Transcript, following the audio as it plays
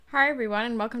Hi, everyone,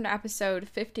 and welcome to episode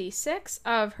 56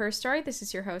 of Her Story. This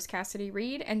is your host, Cassidy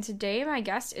Reed, and today my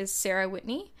guest is Sarah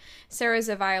Whitney. Sarah is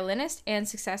a violinist and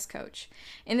success coach.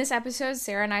 In this episode,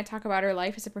 Sarah and I talk about her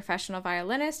life as a professional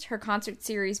violinist, her concert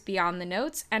series Beyond the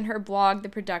Notes, and her blog, The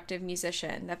Productive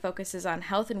Musician, that focuses on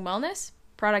health and wellness,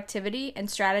 productivity,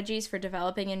 and strategies for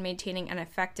developing and maintaining an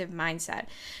effective mindset.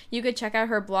 You could check out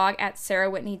her blog at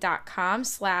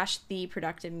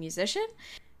sarahwhitney.com/theproductivemusician.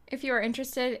 If you are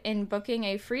interested in booking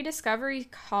a free discovery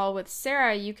call with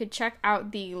Sarah, you could check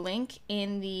out the link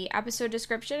in the episode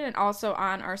description and also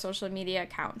on our social media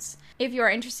accounts. If you are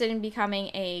interested in becoming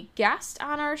a guest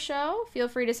on our show, feel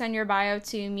free to send your bio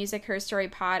to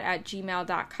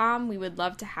musicherstorypod@gmail.com. We would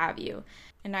love to have you.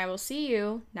 And I will see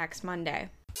you next Monday.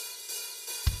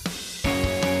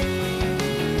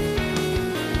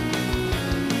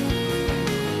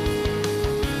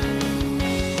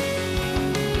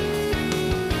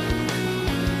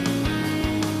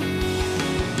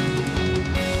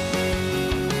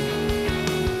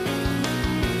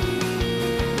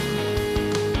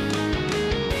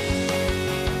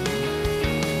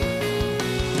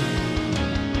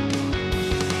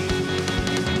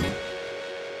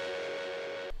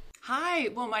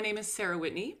 Well, my name is Sarah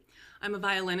Whitney. I'm a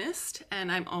violinist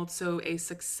and I'm also a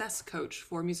success coach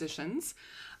for musicians.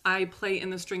 I play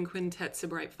in the string quintet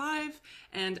Sybarite 5,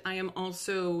 and I am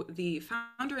also the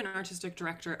founder and artistic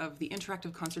director of the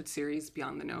interactive concert series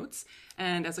Beyond the Notes.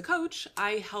 And as a coach,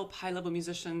 I help high-level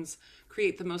musicians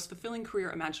create the most fulfilling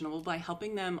career imaginable by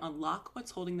helping them unlock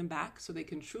what's holding them back so they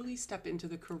can truly step into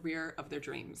the career of their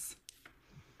dreams.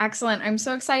 Excellent. I'm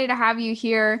so excited to have you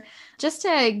here. Just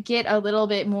to get a little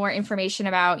bit more information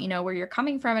about, where you're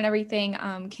coming from and everything,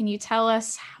 can you tell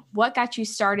us what got you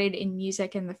started in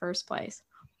music in the first place?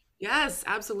 Yes,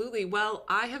 absolutely. Well,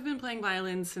 I have been playing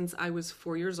violin since I was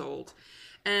 4 years old.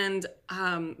 And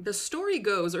the story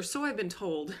goes, or so I've been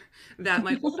told, that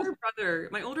my older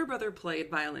brother played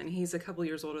violin. He's a couple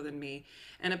years older than me.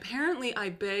 And apparently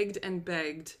I begged and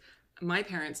begged my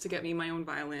parents to get me my own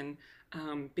violin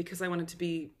because I wanted to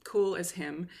be cool as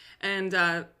him. And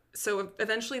so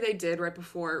eventually they did.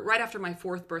 Right after my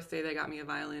 4th birthday, they got me a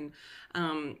violin.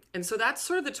 And so that's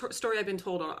sort of the story I've been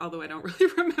told, although I don't really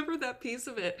remember that piece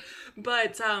of it.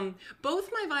 But both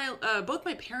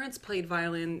my parents played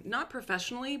violin, not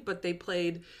professionally, but they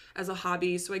played as a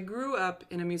hobby. So I grew up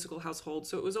in a musical household,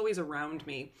 so it was always around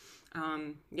me.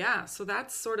 So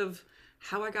that's sort of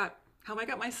how I got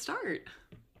my start.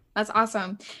 That's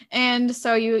awesome. And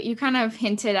so you kind of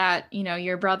hinted at,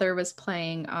 your brother was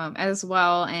playing as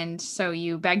well. And so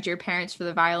you begged your parents for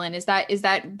the violin. Is that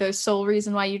the sole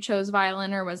reason why you chose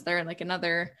violin, or was there like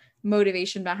another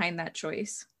motivation behind that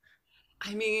choice?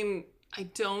 I mean, I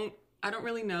don't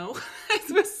really know.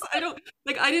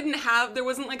 There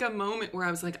wasn't like a moment where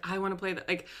I was like, I want to play that.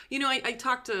 Like, I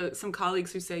talked to some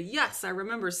colleagues who say, yes, I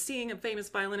remember seeing a famous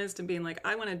violinist and being like,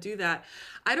 I want to do that.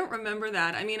 I don't remember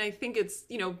that. I mean, I think it's,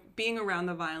 being around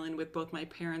the violin with both my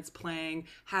parents playing,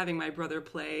 having my brother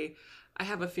play. I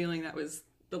have a feeling that was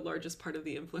the largest part of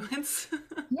the influence.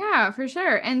 Yeah, for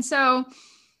sure. And so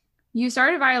you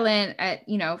started violin at,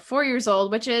 4 years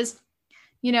old, which is,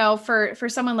 for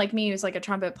someone like me who's like a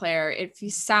trumpet player, it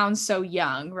sounds so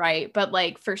young, right? But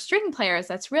like for string players,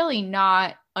 that's really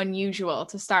not unusual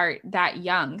to start that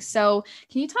young. So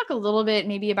can you talk a little bit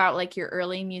maybe about like your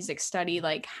early music study,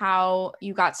 like how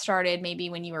you got started maybe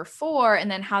when you were 4,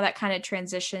 and then how that kind of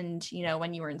transitioned,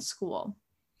 when you were in school?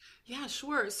 Yeah,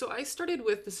 sure. So I started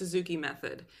with the Suzuki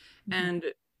method, Mm-hmm. and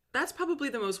that's probably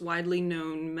the most widely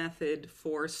known method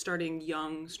for starting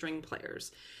young string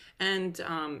players. And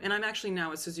I'm actually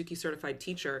now a Suzuki certified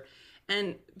teacher.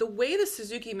 And the way the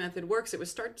Suzuki method works, it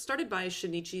was started by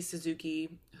Shinichi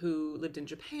Suzuki, who lived in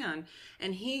Japan,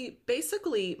 and he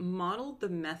basically modeled the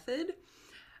method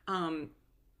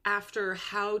after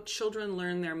how children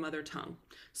learn their mother tongue.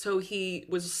 So he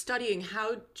was studying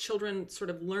how children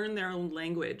sort of learn their own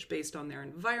language based on their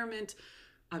environment,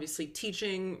 obviously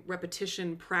teaching,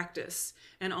 repetition, practice,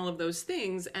 and all of those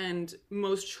things. And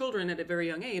most children at a very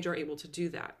young age are able to do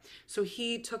that. So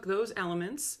he took those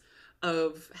elements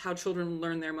of how children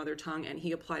learn their mother tongue and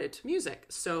he applied it to music.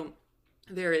 So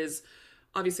there is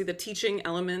obviously the teaching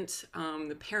element,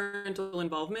 the parental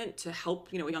involvement to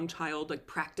help, a young child like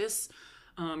practice,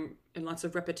 and lots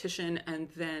of repetition, and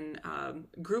then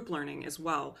group learning as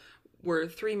well, were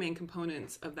 3 main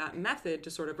components of that method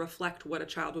to sort of reflect what a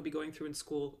child will be going through in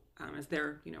school as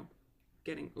they're,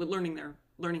 learning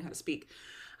how to speak.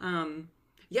 So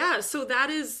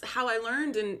that is how I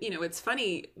learned. And, it's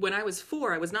funny, when I was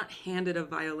 4, I was not handed a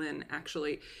violin,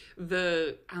 actually.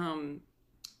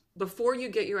 before you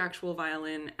get your actual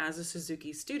violin as a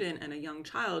Suzuki student and a young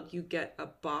child, you get a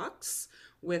box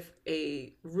with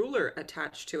a ruler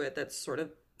attached to it that's sort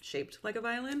of shaped like a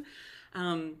violin.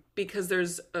 Because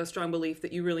there's a strong belief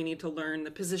that you really need to learn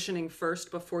the positioning first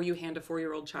before you hand a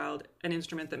 4-year-old child an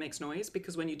instrument that makes noise.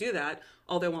 Because when you do that,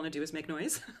 all they want to do is make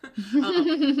noise.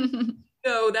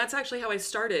 So that's actually how I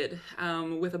started,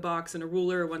 with a box and a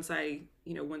ruler. Once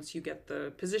you get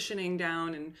the positioning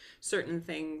down and certain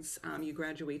things, you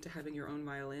graduate to having your own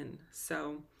violin.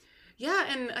 So, yeah,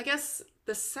 and I guess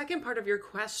the second part of your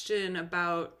question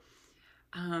about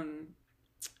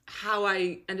how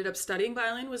I ended up studying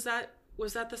violin, was that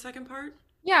the second part?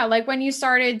 Yeah, like when you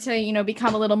started to,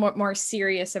 become a little more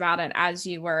serious about it as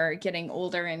you were getting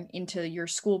older and into your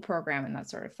school program and that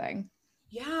sort of thing.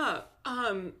 Yeah,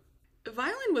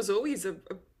 violin was always a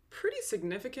pretty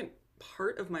significant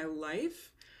part of my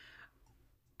life.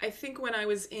 I think when I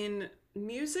was in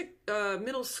music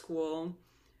middle school,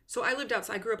 so I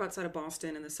grew up outside of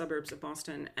Boston in the suburbs of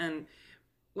Boston, and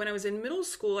when I was in middle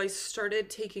school, I started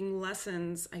taking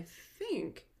lessons, I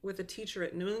think, with a teacher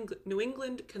at New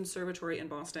England Conservatory in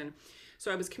Boston.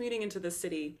 So I was commuting into the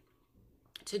city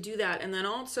to do that. And then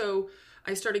also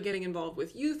I started getting involved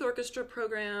with youth orchestra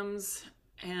programs.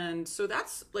 And so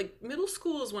that's like middle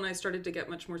school is when I started to get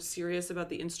much more serious about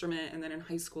the instrument. And then in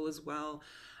high school as well,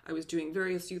 I was doing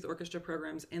various youth orchestra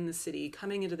programs in the city,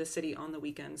 coming into the city on the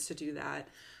weekends to do that.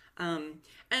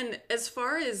 And as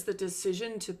far as the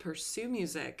decision to pursue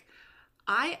music,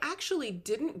 I actually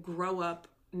didn't grow up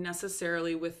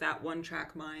necessarily with that one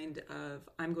track mind of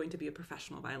I'm going to be a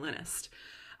professional violinist.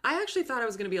 I actually thought I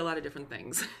was going to be a lot of different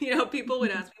things. People would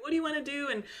ask me, what do you want to do?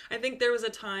 And I think there was a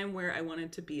time where I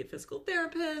wanted to be a physical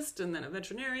therapist and then a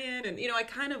veterinarian. And, I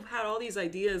kind of had all these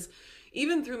ideas.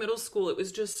 Even through middle school, it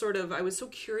was just sort of, I was so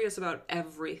curious about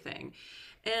everything.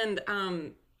 And,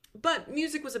 but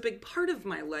music was a big part of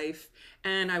my life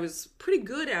and I was pretty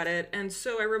good at it. And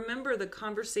so I remember the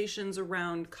conversations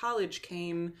around college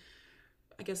came,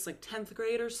 I guess like 10th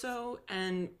grade or so.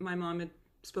 And my mom had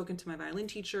spoken to my violin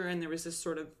teacher and there was this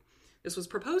was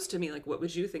proposed to me, like, what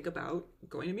would you think about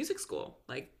going to music school?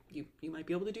 Like you might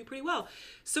be able to do pretty well.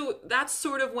 So that's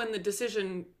sort of when the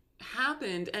decision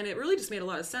happened and it really just made a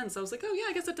lot of sense. I was like, oh yeah,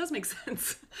 I guess that does make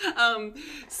sense.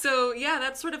 So yeah,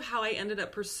 that's sort of how I ended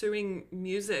up pursuing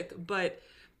music. But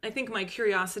I think my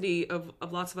curiosity of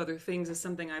lots of other things is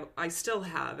something I still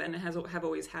have and have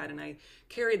always had. And I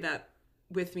carried that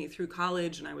with me through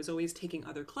college and I was always taking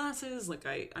other classes. Like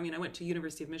I went to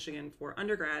University of Michigan for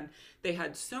undergrad. They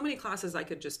had so many classes I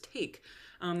could just take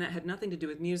that had nothing to do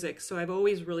with music. So I've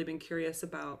always really been curious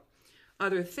about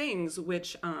other things,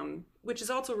 which has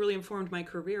also really informed my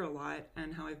career a lot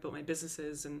and how I've built my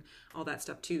businesses and all that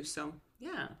stuff too. So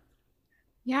yeah.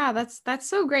 Yeah, that's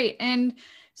so great. And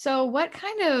so what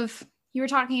kind of, you were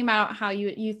talking about how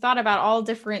you thought about all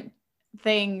different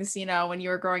things, when you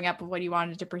were growing up of what you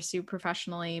wanted to pursue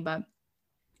professionally, but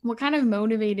what kind of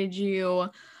motivated you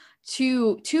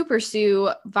to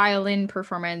pursue violin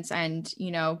performance and,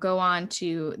 go on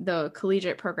to the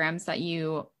collegiate programs that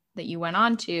you went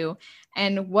on to,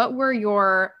 and what were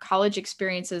your college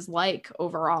experiences like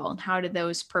overall, and how did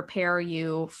those prepare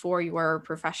you for your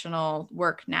professional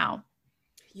work now?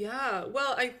 Yeah,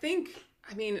 well, I think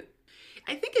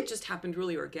it just happened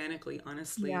really organically,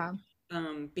 honestly. Yeah.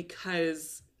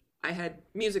 Because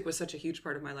music was such a huge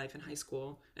part of my life in high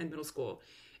school and middle school.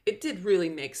 It did really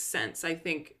make sense. I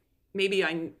think maybe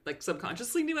I like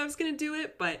subconsciously knew I was going to do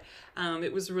it, but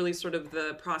it was really sort of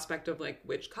the prospect of like,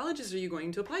 which colleges are you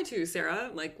going to apply to,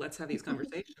 Sarah? Like, let's have these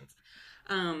conversations.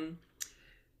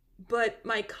 But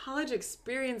my college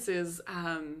experiences,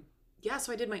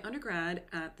 so I did my undergrad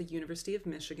at the University of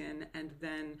Michigan, and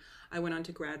then I went on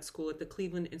to grad school at the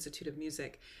Cleveland Institute of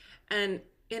Music. And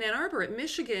in Ann Arbor at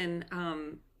Michigan,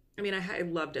 I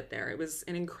loved it there. It was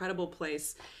an incredible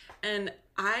place. And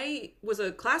I was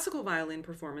a classical violin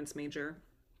performance major,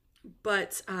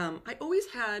 but I always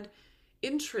had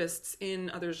interests in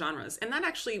other genres. And that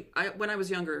actually, when I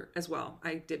was younger as well,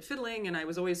 I did fiddling and I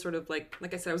was always sort of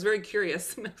like I said, I was very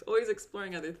curious and I was always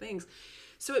exploring other things.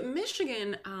 So at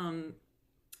Michigan,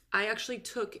 I actually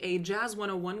took a Jazz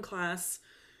 101 class,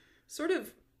 sort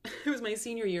of, it was my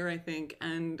senior year, I think,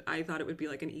 and I thought it would be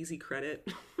like an easy credit.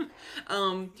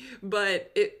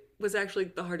 But it was actually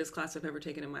the hardest class I've ever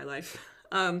taken in my life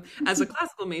as a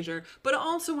classical major, but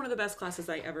also one of the best classes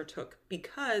I ever took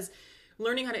because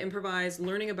learning how to improvise,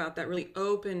 learning about that really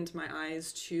opened my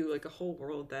eyes to like a whole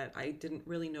world that I didn't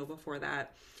really know before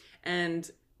that, and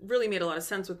really made a lot of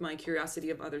sense with my curiosity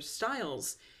of other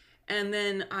styles. And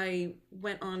then I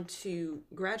went on to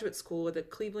graduate school at the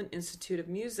Cleveland Institute of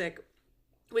Music,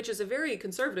 which is a very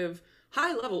conservative,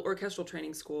 high level orchestral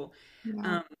training school.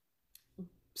 Yeah. Um,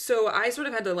 so I sort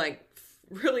of had to like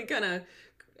really kind of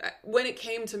when it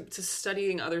came to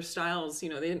studying other styles, they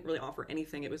didn't really offer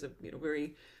anything. It was a very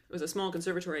it was a small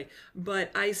conservatory,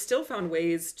 but I still found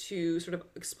ways to sort of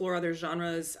explore other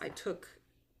genres. I took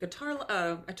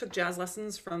jazz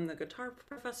lessons from the guitar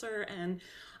professor, and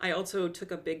I also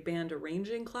took a big band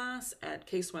arranging class at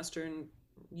Case Western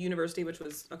University, which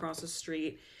was across the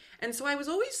street. And so I was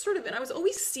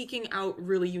always seeking out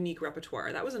really unique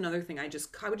repertoire. That was another thing. I would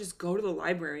just go to the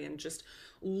library and just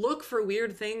look for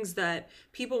weird things that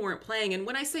people weren't playing. And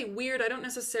when I say weird, I don't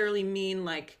necessarily mean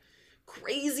like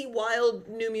crazy wild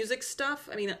new music stuff.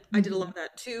 I mean, I did a lot Mhm. of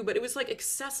that too, but it was like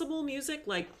accessible music.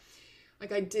 I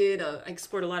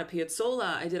explored a lot of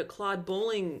Piazzolla. I did a Claude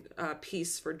Bolling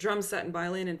piece for drum set and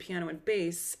violin and piano and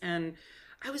bass. And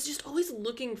I was just always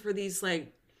looking for these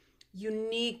like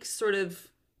unique sort of,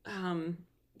 um,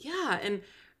 yeah, and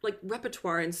like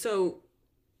repertoire. And so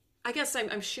I guess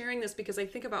I'm sharing this because I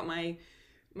think about my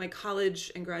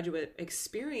college and graduate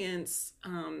experience.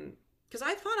 Because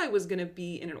I thought I was going to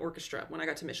be in an orchestra when I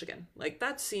got to Michigan. Like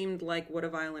that seemed like what a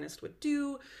violinist would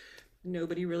do.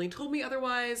 Nobody really told me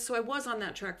otherwise. So I was on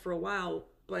that track for a while.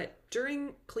 But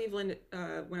during Cleveland,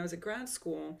 when I was at grad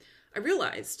school, I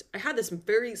realized I had this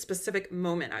very specific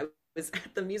moment. I was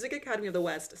at the Music Academy of the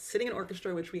West, sitting in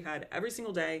orchestra, which we had every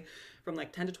single day from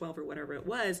like 10 to 12 or whatever it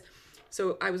was.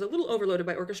 So I was a little overloaded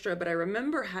by orchestra, but I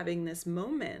remember having this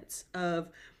moment of,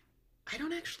 I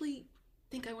don't actually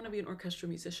think I want to be an orchestra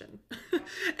musician.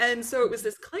 And so it was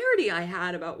this clarity I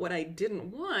had about what I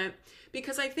didn't want,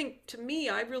 because I think to me,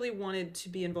 I really wanted to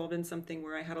be involved in something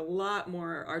where I had a lot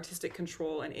more artistic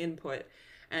control and input.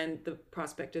 And the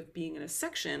prospect of being in a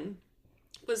section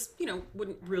was,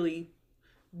 wouldn't really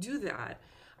do that.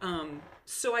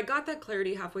 So I got that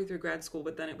clarity halfway through grad school,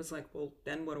 but then it was like, well,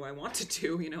 then what do I want to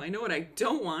do? I know what I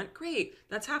don't want. Great,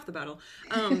 that's half the battle.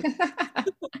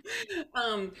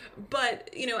 Um,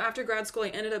 but after grad school, I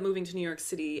ended up moving to New York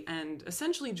City and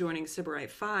essentially joining Sybarite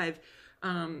Five,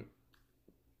 um,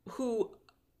 who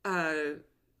uh,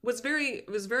 was very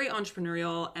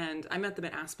entrepreneurial, and I met them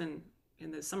at Aspen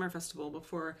in the summer festival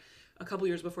before a couple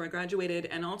years before I graduated,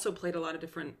 and also played a lot of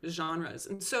different genres.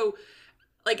 And so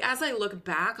like as I look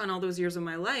back on all those years of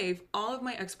my life, all of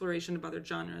my exploration of other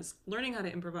genres, learning how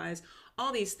to improvise,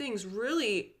 all these things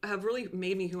really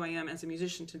made me who I am as a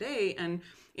musician today, and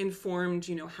informed,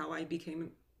 how I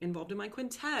became involved in my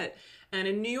quintet. And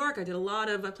in New York, I played a lot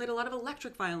of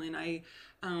electric violin.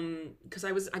 Because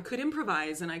I could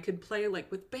improvise and I could play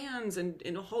like with bands, and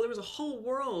there was a whole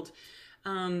world.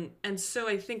 And so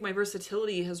I think my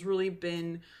versatility has really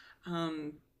been,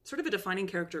 sort of a defining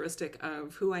characteristic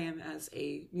of who I am as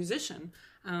a musician.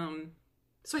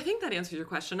 So I think that answers your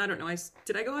question. I don't know.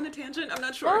 Did I go on a tangent? I'm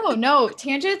not sure. Oh, no,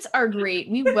 tangents are great.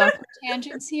 We welcome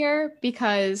tangents here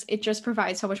because it just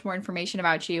provides so much more information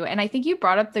about you. And I think you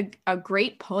brought up a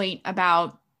great point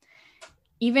about,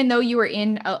 even though you were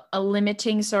in a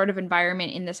limiting sort of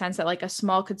environment, in the sense that like a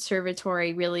small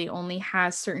conservatory really only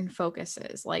has certain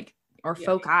focuses, like, or Yeah.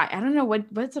 foci. I don't know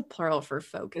what's a plural for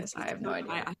focus. It's I have no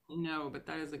idea. I don't know, but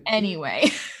that is a good.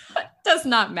 Anyway, does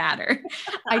not matter.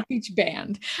 I teach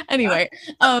band. Anyway,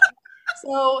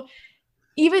 so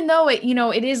even though it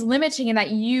is limiting in that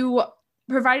you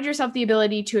provided yourself the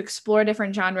ability to explore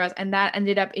different genres, and that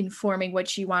ended up informing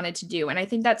what you wanted to do. And I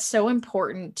think that's so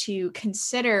important to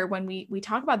consider when we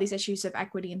talk about these issues of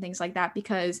equity and things like that,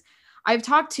 because I've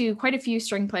talked to quite a few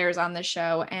string players on this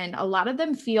show, and a lot of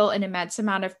them feel an immense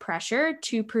amount of pressure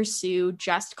to pursue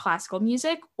just classical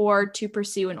music or to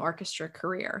pursue an orchestra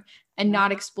career and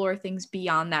not explore things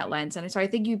beyond that lens. And so I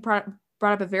think you brought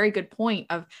up a very good point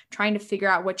of trying to figure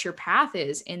out what your path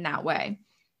is in that way.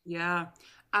 Yeah,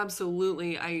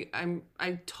 absolutely.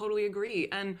 I totally agree.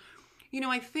 And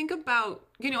I think about,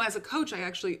 as a coach,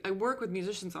 I work with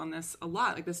musicians on this a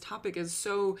lot. Like this topic is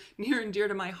so near and dear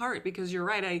to my heart, because you're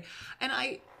right.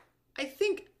 I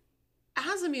think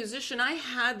as a musician, I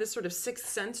had this sort of sixth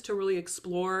sense to really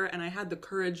explore, and I had the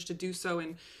courage to do so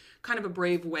in kind of a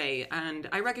brave way. And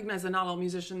I recognize that not all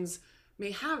musicians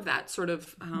may have that sort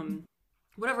of,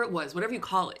 whatever it was, whatever you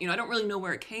call it. I don't really know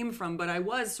where it came from, but I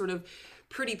was sort of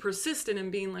pretty persistent in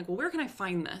being like, well, where can I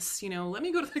find this? Let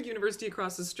me go to the university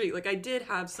across the street. Like I did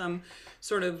have some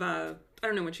sort of, I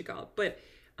don't know what you call it,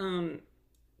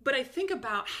 but I think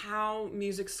about how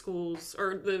music schools,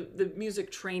 or the music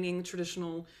training,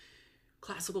 traditional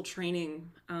classical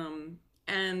training,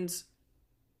 and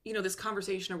this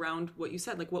conversation around what you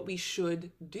said, like what we should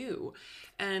do.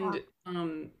 And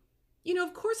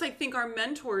Of course, I think our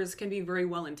mentors can be very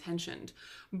well intentioned,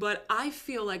 but I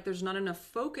feel like there's not enough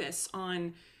focus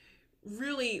on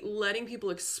really letting people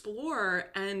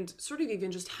explore and sort of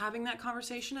even just having that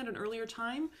conversation at an earlier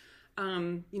time.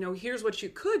 Here's what you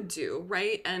could do,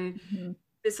 right? And Mhm.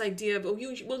 this idea of,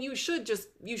 you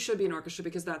should be an orchestra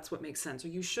because that's what makes sense, or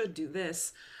you should do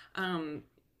this.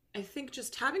 I think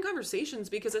just having conversations,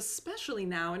 because especially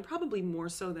now, and probably more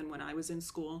so than when I was in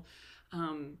school,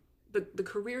 the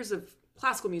careers of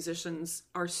classical musicians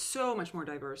are so much more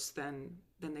diverse than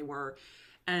they were,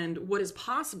 and what is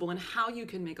possible and how you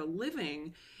can make a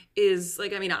living is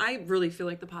like, I mean, I really feel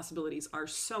like the possibilities are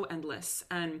so endless.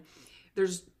 And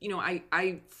there's,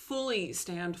 I fully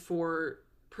stand for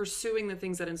pursuing the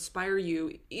things that inspire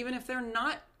you, even if they're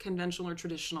not conventional or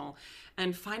traditional,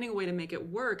 and finding a way to make it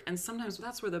work. And sometimes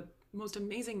that's where the most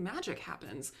amazing magic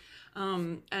happens.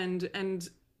 And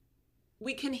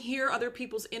we can hear other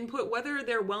people's input, whether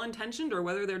they're well intentioned or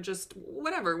whether they're just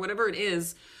whatever it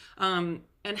is.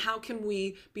 And how can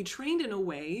we be trained in a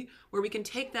way where we can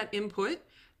take that input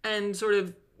and sort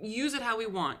of use it how we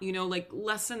want, like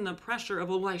lessen the pressure of,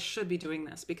 well, I should be doing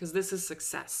this because this is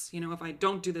success. If I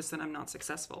don't do this, then I'm not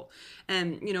successful.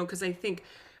 And, because I think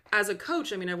as a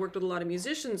coach, I mean, I've worked with a lot of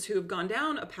musicians who have gone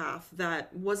down a path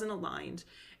that wasn't aligned.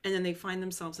 And then they find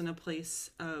themselves in a place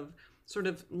of sort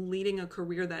of leading a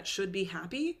career that should be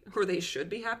happy, or they should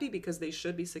be happy because they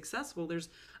should be successful. There's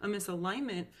a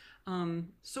misalignment.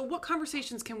 So what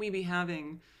conversations can we be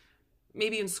having,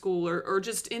 maybe in school or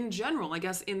just in general, I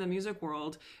guess, in the music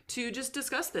world, to just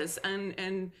discuss this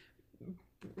and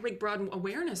like broaden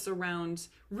awareness around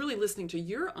really listening to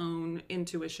your own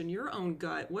intuition, your own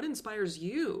gut, what inspires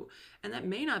you. And that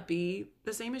may not be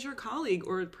the same as your colleague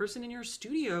or person in your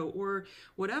studio or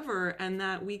whatever. And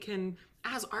that we can,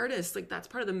 as artists, like that's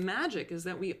part of the magic, is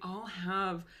that we all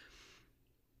have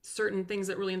certain things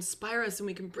that really inspire us, and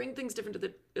we can bring things different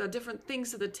things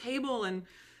to the table. And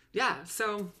yeah,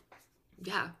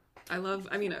 I love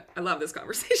this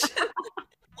conversation.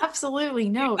 Absolutely.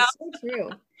 No, so true.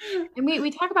 And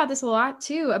we talk about this a lot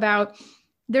too, about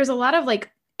there's a lot of like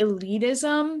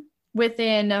elitism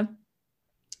within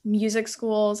music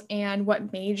schools and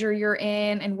what major you're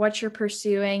in and what you're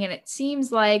pursuing. And it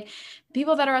seems like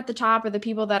people that are at the top are the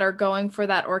people that are going for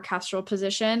that orchestral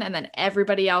position, and then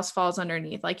everybody else falls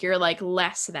underneath, like you're like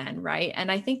less than, right?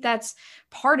 And I think that's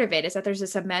part of it, is that there's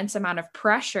this immense amount of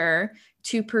pressure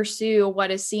to pursue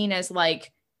what is seen as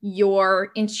like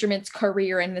your instrument's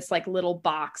career in this like little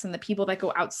box, and the people that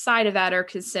go outside of that are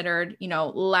considered,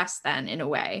 less than, in a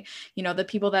way. The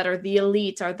people that are the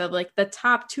elites are the like the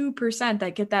top 2%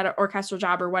 that get that orchestral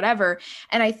job or whatever.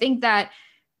 And I think that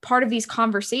part of these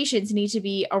conversations need to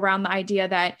be around the idea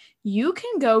that you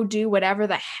can go do whatever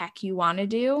the heck you want to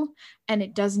do, and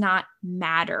it does not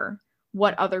matter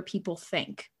what other people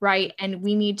think, right? And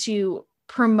we need to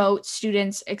promote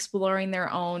students exploring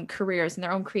their own careers and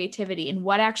their own creativity and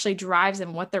what actually drives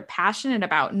them, what they're passionate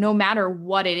about, no matter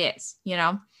what it is,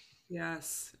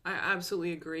 Yes, I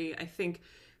absolutely agree. I think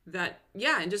that,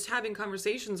 and just having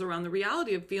conversations around the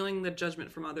reality of feeling the judgment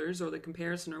from others or the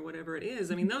comparison or whatever it is.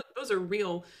 I mean, those are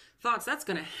real thoughts. That's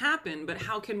going to happen. But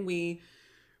how can we,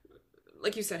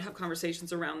 like you said, have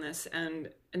conversations around this and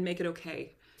make it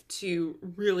okay to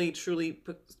really truly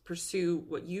pursue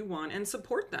what you want and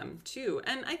support them too.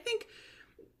 And I think,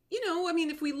 I mean,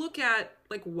 if we look at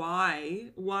like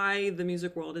why the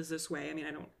music world is this way, I mean,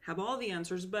 I don't have all the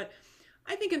answers, but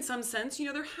I think in some sense,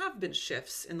 there have been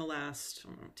shifts in the last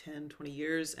 10, 20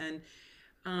 years. And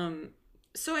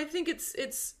so I think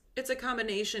it's a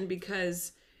combination,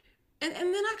 because and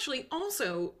then actually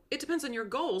also it depends on your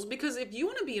goals, because if you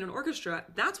want to be in an orchestra,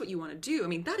 that's what you want to do. I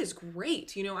mean, that is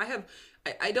great.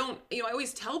 I don't, I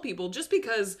always tell people, just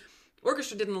because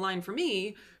orchestra didn't align for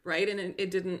me, right, and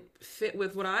it didn't fit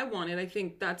with what I wanted, I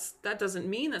think that doesn't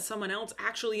mean that someone else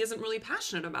actually isn't really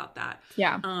passionate about that.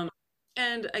 Yeah.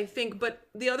 And I think, but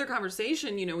the other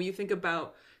conversation, when you think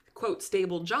about, quote,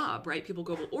 stable job, right? People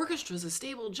go, well, orchestra is a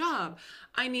stable job.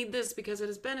 I need this because it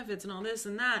has benefits and all this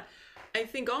and that. I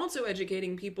think also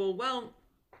educating people, well,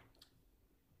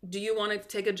 do you want to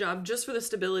take a job just for the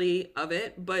stability of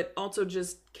it, but also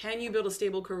just, can you build a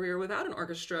stable career without an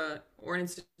orchestra or an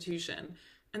institution?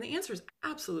 And the answer is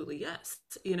absolutely yes,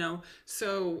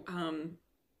 So,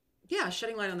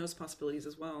 shedding light on those possibilities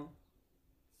as well.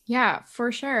 Yeah,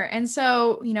 for sure. And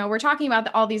so, we're talking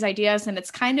about all these ideas, and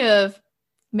it's kind of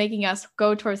making us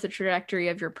go towards the trajectory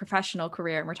of your professional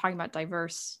career. And we're talking about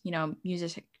diverse,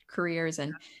 music careers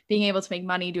and being able to make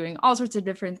money doing all sorts of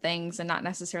different things and not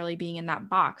necessarily being in that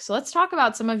box. So let's talk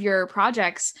about some of your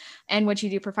projects and what you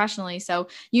do professionally. So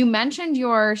you mentioned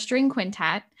your string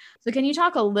quintet. So can you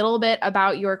talk a little bit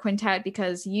about your quintet,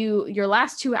 because your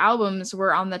last two albums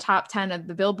were on the top 10 of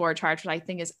the Billboard chart, which I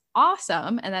think is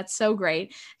awesome, and that's so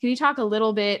great. Can you talk a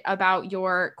little bit about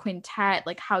your quintet,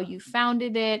 like how you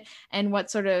founded it and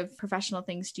what sort of professional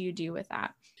things do you do with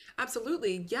that?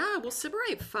 Absolutely. Yeah. Well,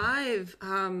 Sybarite 5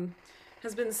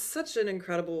 has been such an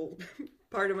incredible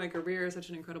part of my career, such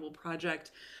an incredible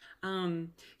project.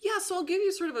 Yeah, so I'll give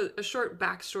you sort of a short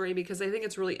backstory because I think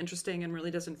it's really interesting and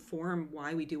really does inform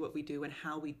why we do what we do and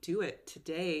how we do it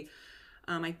today.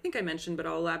 I think I mentioned, but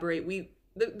I'll elaborate.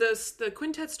 The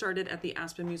quintet started at the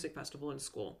Aspen Music Festival in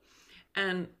school,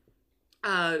 and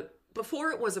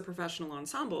before it was a professional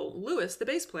ensemble, Lewis, the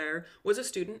bass player, was a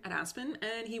student at Aspen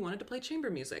and he wanted to play chamber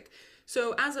music.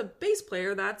 So as a bass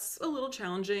player, that's a little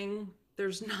challenging.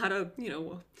 There's not a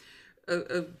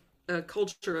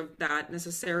culture of that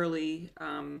necessarily.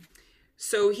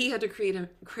 So he had to create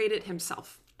it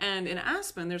himself. And in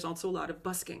Aspen, there's also a lot of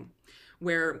busking,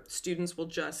 where students will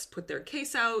just put their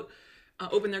case out,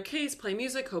 open their case, play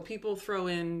music, hope people throw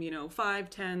in, five,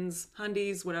 tens,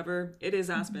 hundies, whatever. It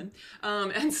is Aspen.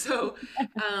 And so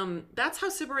that's how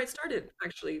Sybarite started,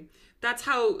 actually. That's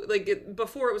how,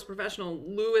 before it was professional,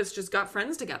 Lewis just got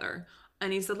friends together.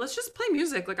 And he said, let's just play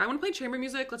music. I want to play chamber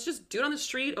music. Let's just do it on the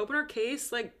street, open our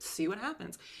case, see what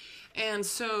happens. And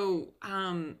so,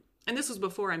 and this was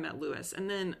before I met Lewis. And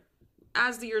then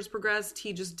as the years progressed,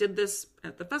 he just did this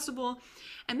at the festival.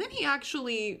 And then he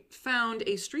actually found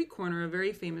a street corner, a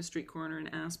very famous street corner in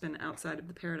Aspen outside of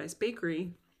the Paradise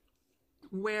Bakery,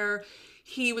 where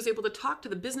he was able to talk to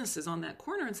the businesses on that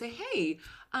corner and say, hey,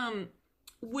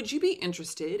 would you be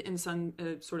interested in some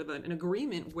sort of an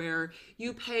agreement where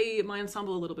you pay my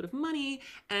ensemble a little bit of money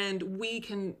and we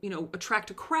can,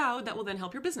 attract a crowd that will then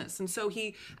help your business? And so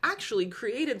he actually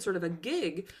created sort of a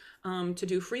gig to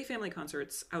do free family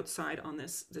concerts outside on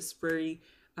this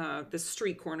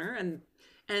street corner.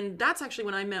 And that's actually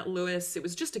when I met Lewis. It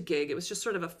was just a gig. It was just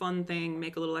sort of a fun thing,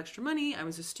 make a little extra money. I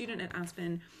was a student at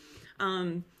Aspen.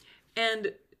 And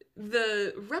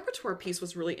the repertoire piece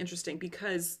was really interesting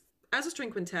because as a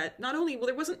string quintet,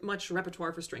 there wasn't much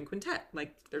repertoire for string quintet.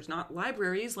 There's not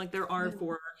libraries like there are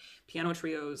for piano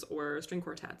trios or string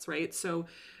quartets, right? So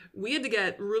we had to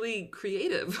get really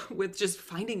creative with just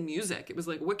finding music. It was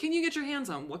what can you get your hands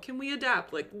on? What can we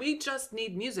adapt? We just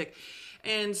need music.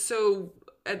 And so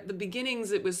at the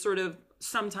beginnings, it was sort of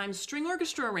sometimes string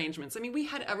orchestra arrangements. I mean, we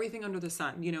had everything under the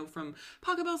sun, from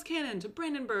Pachelbel's Canon to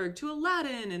Brandenburg to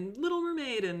Aladdin and Little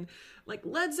Mermaid and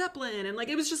Led Zeppelin. And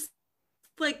it was just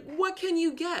what can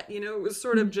you get? It was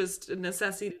sort of just a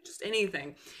necessity, just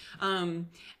anything.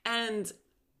 And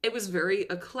it was very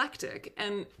eclectic.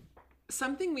 And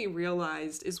something we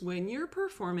realized is when you're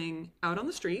performing out on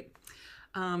the street,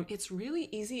 it's really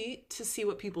easy to see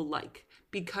what people like,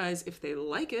 because if they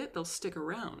like it, they'll stick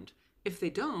around. If they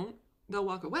don't, they'll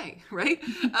walk away, right?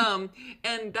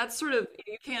 And that's sort of,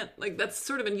 that's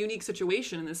sort of a unique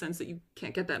situation in the sense that you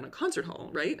can't get that in a concert hall,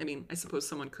 right? I mean, I suppose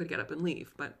someone could get up and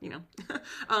leave, but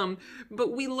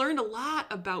but we learned a lot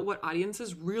about what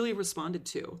audiences really responded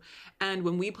to. And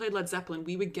when we played Led Zeppelin,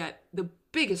 we would get the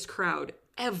biggest crowd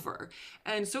ever.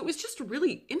 And so it was just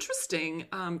really interesting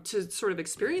to sort of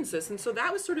experience this. And so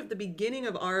that was sort of the beginning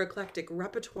of our eclectic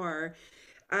repertoire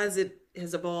as it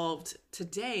has evolved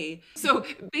today. So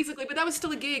basically, but that was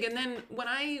still a gig. And then when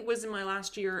I was in my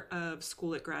last year of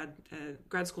school at grad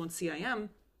school in CIM,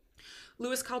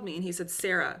 Lewis called me and he said,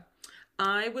 Sarah,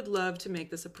 I would love to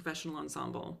make this a professional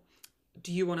ensemble.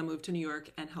 Do you want to move to New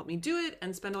York and help me do it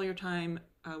and spend all your time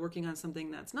working on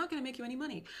something that's not going to make you any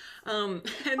money? And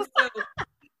so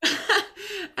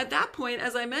at that point,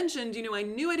 as I mentioned, I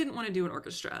knew I didn't want to do an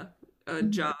orchestra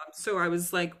job. So I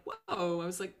was whoa,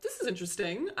 this is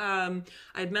interesting. I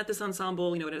had met this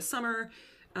ensemble, in a summer,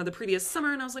 the previous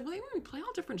summer, and I was well, they play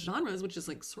all different genres, which is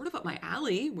sort of up my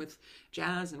alley with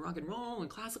jazz and rock and roll and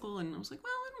classical. And I was well,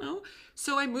 I don't know.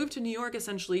 So I moved to New York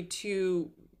essentially to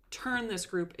turn this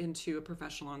group into a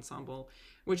professional ensemble,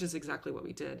 which is exactly what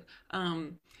we did.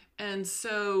 And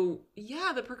so,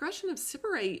 yeah, the progression of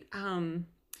Sybarite,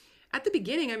 at the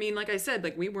beginning, I mean, like I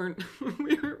said, we weren't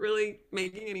really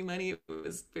making any money. It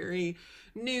was very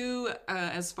new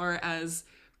as far as,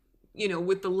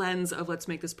 with the lens of let's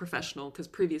make this professional, because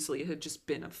previously it had just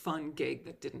been a fun gig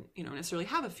that didn't, necessarily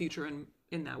have a future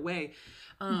in that way.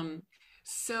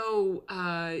 So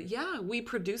yeah, we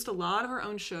produced a lot of our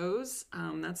own shows.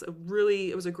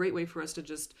 It was a great way for us to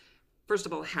just, first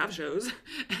of all, have shows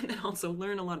and then also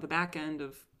learn a lot of the back end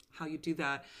of how you do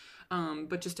that.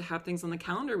 But just to have things on the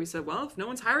calendar, we said, well, if no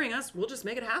one's hiring us, we'll just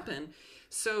make it happen.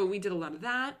 So we did a lot of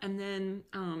that. And then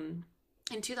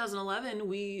in 2011,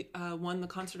 we won the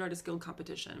Concert Artist Guild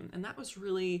competition. And that was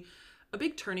really a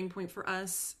big turning point for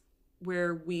us,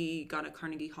 where we got a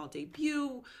Carnegie Hall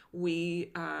debut.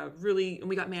 We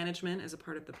got management as a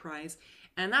part of the prize.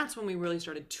 And that's when we really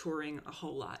started touring a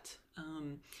whole lot.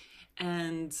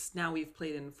 And now we've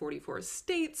played in 44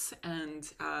 states. And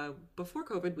before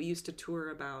COVID, we used to tour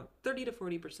about 30 to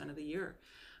 40% of the year.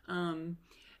 And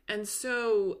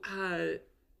so, I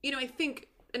think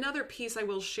another piece I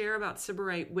will share about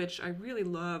Sybarite, which I really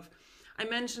love, I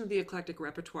mentioned the eclectic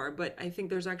repertoire, but I think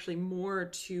there's actually more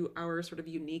to our sort of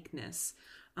uniqueness.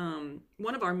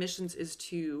 One of our missions is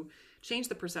to change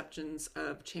the perceptions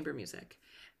of chamber music.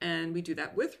 And we do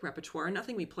that with repertoire.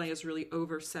 Nothing we play is really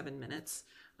over 7 minutes.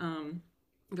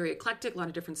 Very eclectic, a lot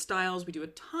of different styles. We do a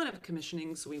ton of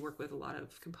commissioning, so we work with a lot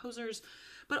of composers.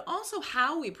 But also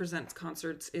how we present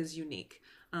concerts is unique.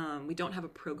 We don't have a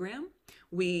program.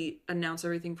 We announce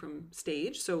everything from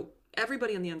stage. So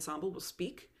everybody in the ensemble will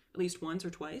speak at least once or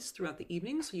twice throughout the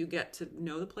evening, so you get to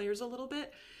know the players a little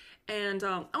bit. And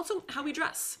also how we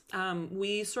dress.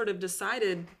 We sort of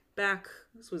decided back,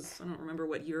 I don't remember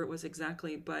what year it was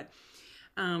exactly, but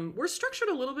we're structured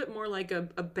a little bit more like a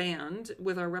band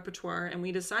with our repertoire. And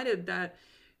we decided that,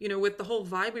 with the whole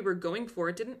vibe we were going for,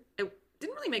 it didn't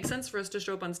really make sense for us to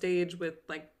show up on stage with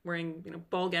like wearing,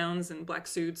 ball gowns and black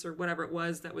suits or whatever it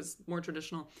was that was more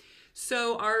traditional.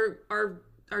 So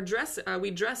our dress,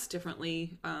 we dress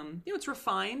differently. It's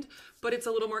refined, but it's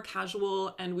a little more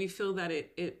casual, and we feel that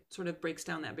it sort of breaks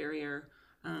down that barrier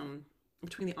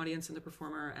between the audience and the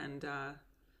performer. And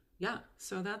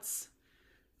so that's,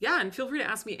 and feel free to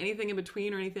ask me anything in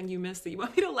between or anything you missed that you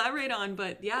want me to elaborate on.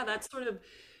 But yeah, that's sort of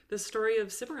the story of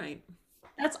Sybarite.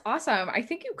 That's awesome. I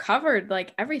think you covered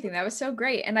like everything. That was so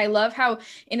great. And I love how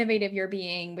innovative you're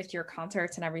being with your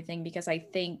concerts and everything, because I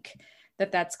think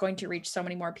that that's going to reach so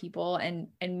many more people and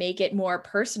make it more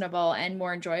personable and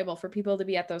more enjoyable for people to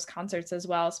be at those concerts as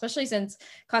well, especially since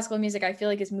classical music, I feel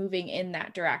like, is moving in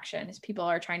that direction, as people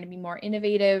are trying to be more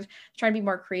innovative, trying to be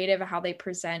more creative at how they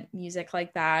present music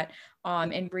like that,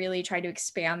 and really try to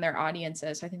expand their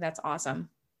audiences. So I think that's awesome.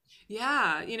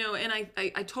 Yeah, and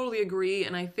I totally agree.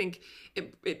 And I think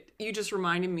you just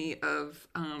reminded me of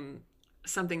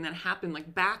something that happened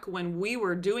like back when we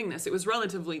were doing this. It was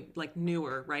relatively like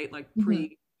newer, right? Like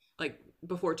like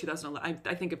before 2011.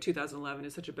 I think of 2011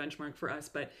 as such a benchmark for us,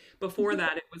 but before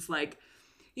that it was like,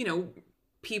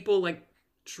 people like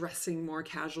dressing more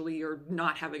casually or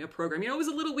not having a program. It was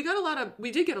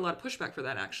we did get a lot of pushback for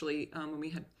that actually, when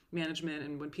we had management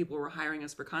and when people were hiring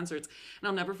us for concerts. And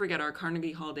I'll never forget our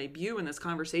Carnegie Hall debut and this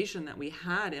conversation that we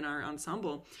had in our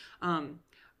ensemble.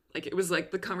 Like it was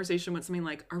like the conversation went something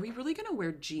like, are we really going to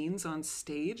wear jeans on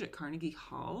stage at Carnegie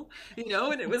Hall?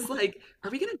 And it was like, are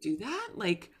we going to do that?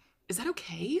 Like, is that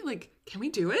okay? Like, can we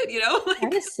do it? Like,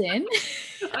 that is sin.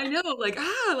 I know,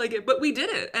 but we did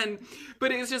it.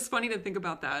 But it was just funny to think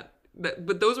about that.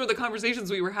 But those were the conversations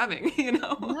we were having,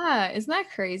 Yeah, isn't that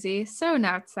crazy? So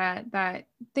nuts that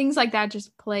things like that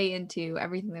just play into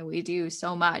everything that we do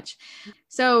so much.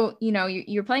 So,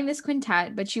 you're playing this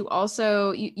quintet, but you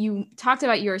also, you talked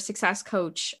about your success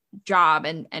coach job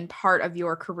and part of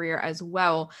your career as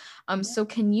well. So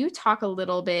can you talk a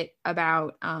little bit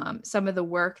about some of the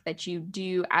work that you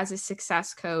do as a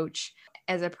success coach,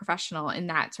 as a professional in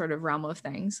that sort of realm of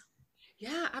things?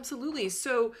 Yeah, absolutely.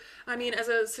 So, as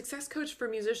a success coach for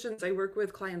musicians, I work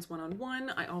with clients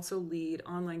one-on-one. I also lead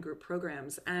online group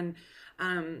programs, and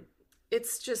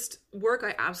it's just work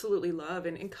I absolutely love,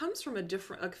 and it comes from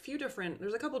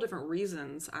there's a couple different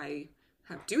reasons I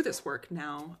do this work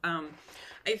now.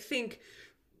 I think,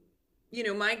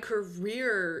 my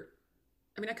career,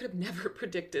 I could have never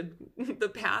predicted the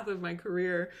path of my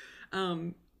career.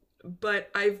 But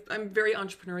I'm very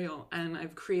entrepreneurial, and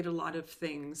I've created a lot of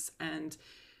things and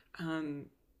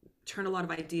turned a lot of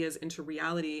ideas into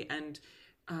reality, and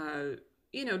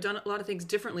done a lot of things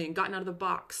differently and gotten out of the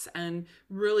box, and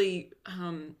really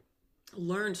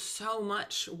learned so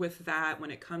much with that when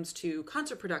it comes to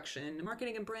concert production,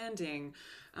 marketing and branding,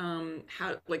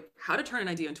 how to turn an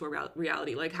idea into a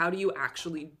reality. Like, how do you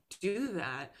actually do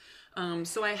that?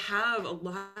 So I have a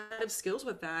lot of skills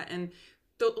with that, and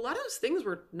a lot of those things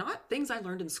were not things I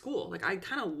learned in school. Like, I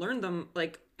kind of learned them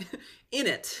like in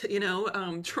it,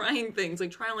 trying things like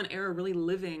trial and error, really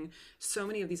living so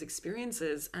many of these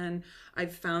experiences. And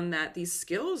I've found that these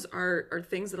skills are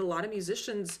things that a lot of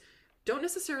musicians don't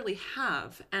necessarily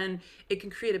have. And it can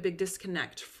create a big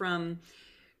disconnect from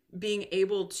being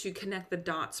able to connect the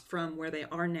dots from where they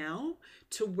are now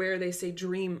to where they say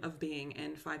dream of being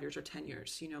in 5 years or 10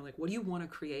 years. You know, like, what do you want to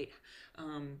create?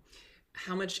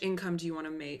 How much income do you want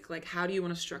to make? Like, how do you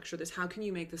want to structure this? How can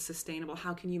you make this sustainable?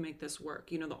 How can you make this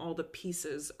work? You know, all the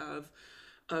pieces of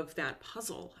that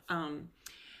puzzle.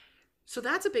 So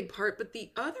that's a big part. But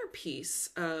the other piece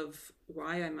of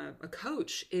why I'm a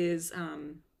coach is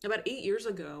about 8 years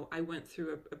ago, I went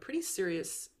through a pretty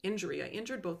serious injury. I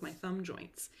injured both my thumb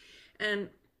joints. And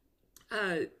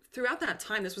throughout that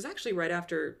time, this was actually right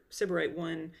after Sybarite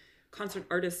won Concert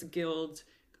Artists Guild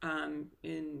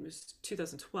in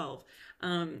 2012.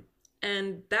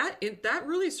 And that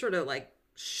really sort of like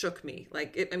shook me.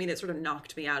 Like, it sort of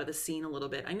knocked me out of the scene a little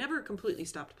bit. I never completely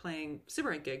stopped playing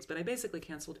Sybarite gigs, but I basically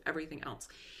canceled everything else.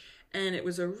 And it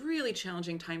was a really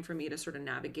challenging time for me to sort of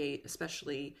navigate,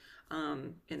 especially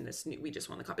in this we just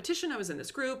won the competition. I was in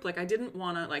this group. Like, I didn't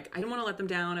want to let them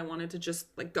down. I wanted to just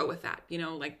like go with that, you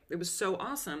know, like it was so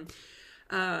awesome.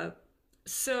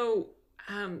 So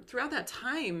throughout that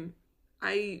time,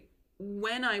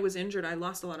 when I was injured, I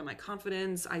lost a lot of my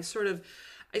confidence. I sort of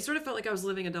felt like I was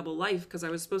living a double life, because I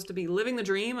was supposed to be living the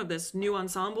dream of this new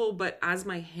ensemble, but as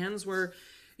my hands were,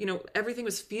 you know, everything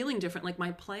was feeling different. Like,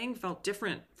 my playing felt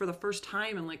different for the first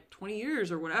time in like 20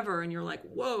 years or whatever. And you're like,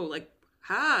 whoa, like,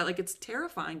 like it's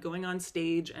terrifying going on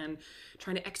stage and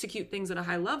trying to execute things at a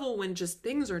high level when just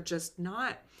things are just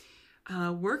not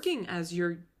working as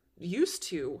you're used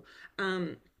to.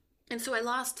 And so I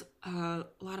lost a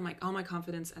lot of all my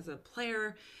confidence as a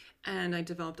player, and I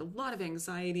developed a lot of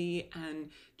anxiety and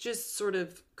just sort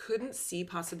of couldn't see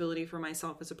possibility for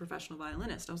myself as a professional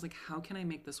violinist. I was like, how can I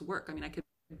make this work? I mean, I could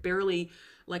barely,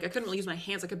 like, I couldn't really use my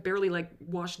hands. I could barely like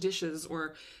wash dishes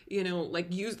or, you know,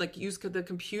 like use the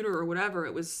computer or whatever.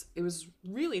 It was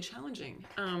really challenging.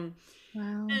 Wow.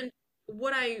 And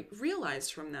what I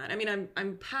realized from that, I mean,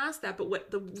 I'm past that, but what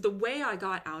the way I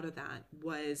got out of that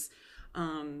was,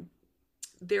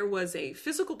 there was a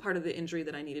physical part of the injury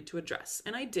that I needed to address.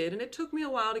 And I did, and it took me a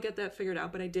while to get that figured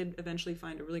out, but I did eventually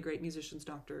find a really great musician's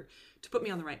doctor to put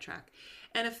me on the right track.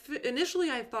 And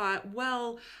initially I thought,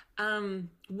 well,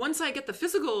 once I get the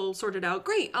physical sorted out,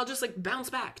 great, I'll just like bounce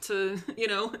back to, you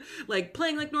know, like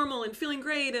playing like normal and feeling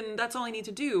great, and that's all I need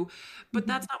to do. But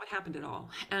that's not what happened at all.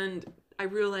 And I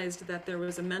realized that there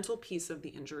was a mental piece of the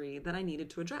injury that I needed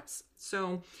to address.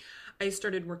 So I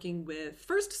started working with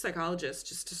first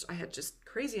psychologists, I had just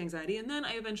crazy anxiety. And then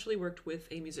I eventually worked with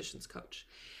a musician's coach.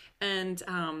 And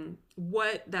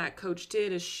what that coach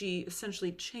did is she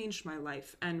essentially changed my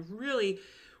life. And really,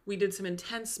 we did some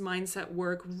intense mindset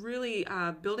work, really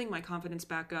building my confidence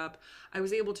back up. I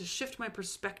was able to shift my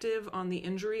perspective on the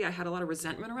injury. I had a lot of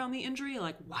resentment around the injury.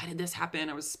 Like, why did this happen?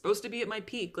 I was supposed to be at my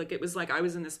peak. Like, it was like I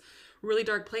was in this really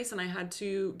dark place, and I had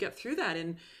to get through that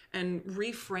and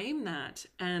reframe that.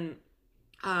 And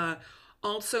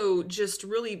also just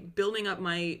really building up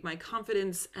my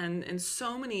confidence and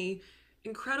so many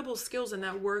incredible skills, and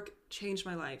that work changed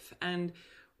my life. And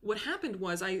what happened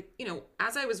was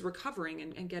as I was recovering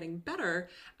and getting better,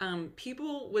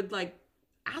 people would like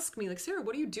ask me like, Sarah,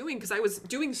 what are you doing? Because I was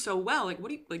doing so well. Like, what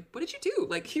did you do?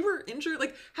 Like, you were injured.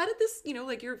 Like, how did this,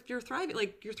 like you're thriving,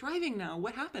 like you're thriving now.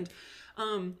 What happened?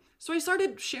 So I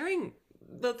started sharing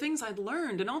the things I'd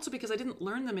learned, and also because I didn't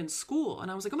learn them in school. And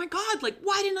I was like, oh my God, like,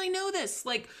 why didn't I know this?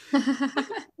 Like, no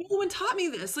one taught me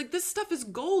this. Like, this stuff is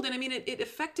gold. And I mean, it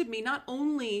affected me not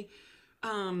only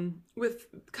with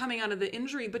coming out of the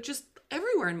injury, but just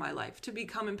everywhere in my life, to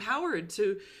become empowered,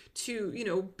 to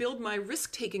build my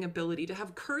risk-taking ability, to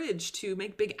have courage to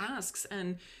make big asks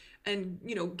and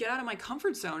get out of my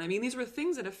comfort zone. I mean, these were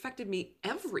things that affected me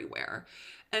everywhere.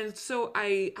 And so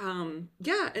and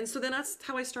so then that's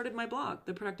how I started my blog,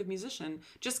 The Productive Musician,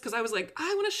 just because I was like,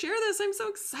 I want to share this. I'm so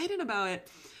excited about it.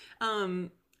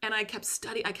 And I kept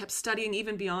studying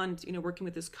even beyond, working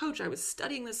with this coach. I was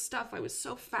studying this stuff. I was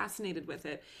so fascinated with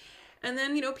it. And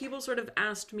then, people sort of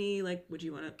asked me like,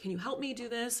 can you help me do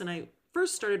this? And I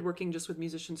first started working just with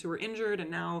musicians who were injured. And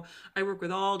now I work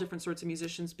with all different sorts of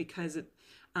musicians because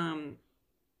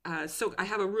so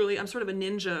I'm sort of a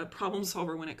ninja problem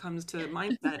solver when it comes to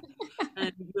mindset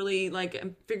and really like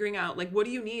I'm figuring out like, what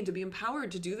do you need to be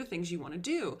empowered to do the things you want to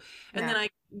do? And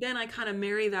then I kind of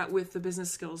marry that with the business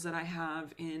skills that I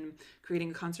have in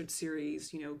creating a concert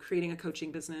series, creating a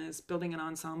coaching business, building an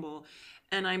ensemble.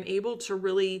 And I'm able to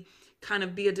really kind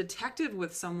of be a detective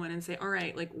with someone and say, all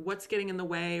right, like what's getting in the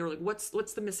way, or like what's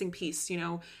the missing piece,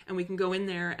 and we can go in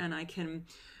there and I can,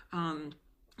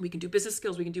 we can do business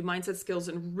skills, we can do mindset skills,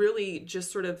 and really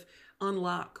just sort of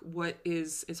unlock what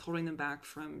is holding them back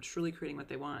from truly creating what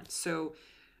they want. So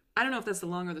I don't know if that's the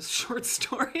long or the short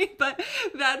story, but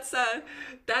that's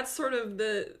sort of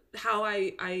the how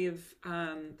I've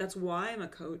that's why I'm a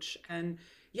coach. And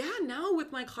yeah, now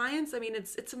with my clients, I mean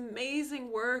it's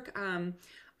amazing work.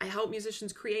 I help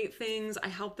musicians create things. I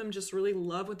help them just really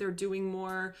love what they're doing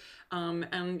more,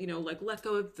 and like let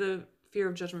go of the fear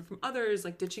of judgment from others,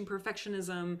 like ditching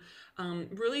perfectionism,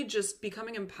 really just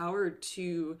becoming empowered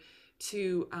to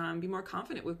be more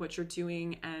confident with what you're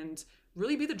doing and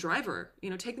really be the driver,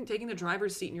 taking the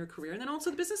driver's seat in your career. And then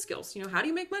also the business skills, how do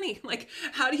you make money? Like,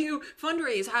 how do you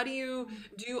fundraise? How do you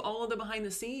do all of the behind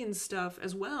the scenes stuff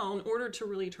as well in order to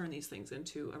really turn these things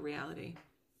into a reality?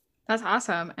 That's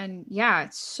awesome. And yeah,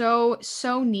 it's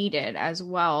so needed as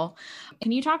well.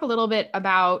 Can you talk a little bit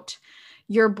about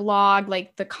your blog,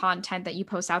 like the content that you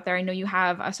post out there? I know you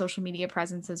have a social media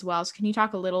presence as well. So can you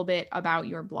talk a little bit about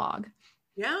your blog?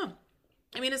 Yeah.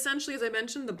 I mean, essentially, as I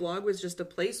mentioned, the blog was just a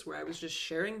place where I was just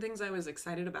sharing things I was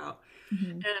excited about.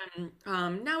 Mhm.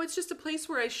 And now it's just a place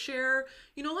where I share,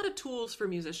 a lot of tools for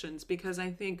musicians because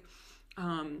I think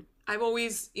I've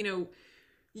always,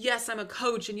 yes, I'm a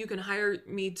coach and you can hire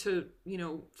me to,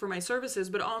 for my services,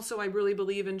 but also I really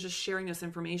believe in just sharing this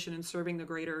information and serving the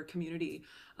greater community.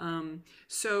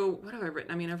 So what have I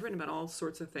written? I mean, I've written about all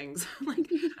sorts of things. Like,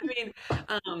 I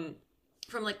mean,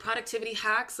 from like productivity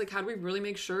hacks, like how do we really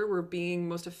make sure we're being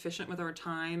most efficient with our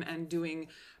time and doing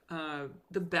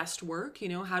the best work?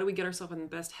 How do we get ourselves in the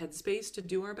best headspace to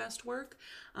do our best work?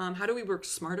 How do we work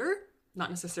smarter, not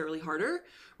necessarily harder,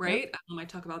 Yep. right? I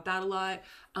talk about that a lot.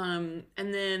 And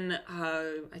then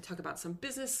I talk about some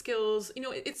business skills.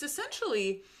 It's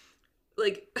essentially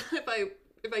like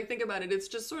if I think about it, it's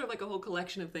just sort of like a whole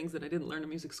collection of things that I didn't learn in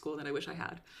music school that I wish I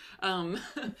had. Um,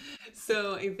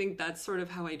 so I think that's sort of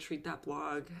how I treat that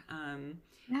blog.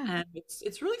 Yeah. And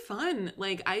it's really fun.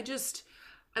 Like I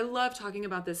love talking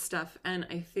about this stuff, and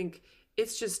I think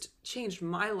it's just changed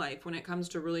my life when it comes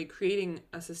to really creating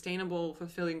a sustainable,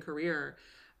 fulfilling career.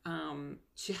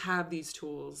 To have these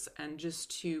tools and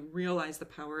just to realize the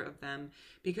power of them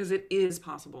because it is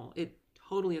possible. It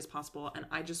totally is possible, and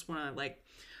I just want to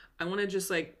I want to just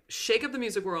like shake up the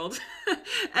music world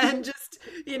and just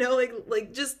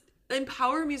just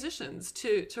empower musicians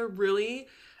to really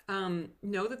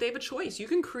know that they have a choice. You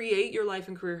can create your life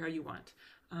and career how you want,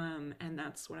 and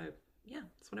that's what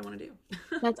I want to do.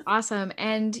 That's awesome.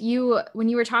 And when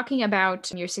you were talking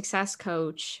about your success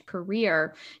coach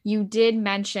career, you did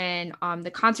mention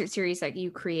the concert series that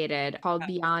you created called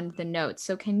Beyond the Notes.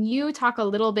 So can you talk a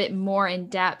little bit more in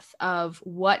depth of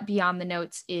what Beyond the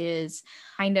Notes is,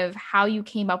 kind of how you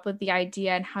came up with the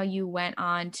idea and how you went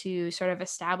on to sort of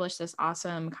establish this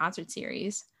awesome concert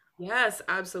series? Yes,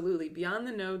 absolutely. Beyond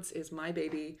the Notes is my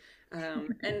baby.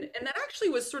 And that actually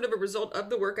was sort of a result of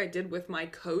the work I did with my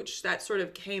coach that sort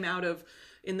of came out of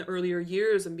in the earlier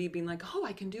years and me being like, oh,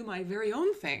 I can do my very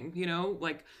own thing,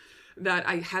 like that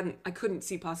I couldn't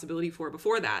see possibility for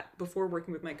before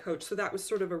working with my coach. So that was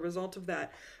sort of a result of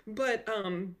that. But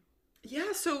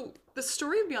yeah, so the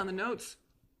story of Beyond the Notes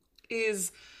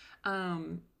is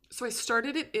so I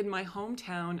started it in my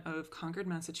hometown of Concord,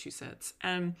 Massachusetts.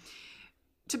 And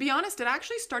to be honest, it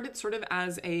actually started sort of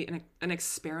as an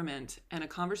experiment and a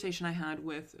conversation I had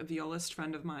with a violist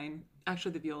friend of mine,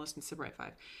 actually the violist in Sybarite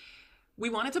 5. We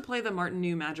wanted to play the Martin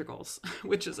New Madrigals,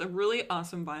 which is a really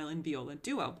awesome violin viola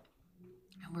duo.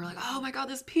 And we are like, oh my God,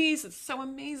 this piece, it's so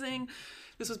amazing.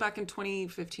 This was back in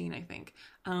 2015, I think.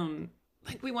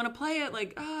 Like we want to play it,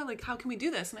 like how can we do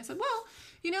this? And I said, well,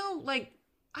 like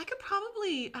I could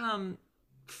probably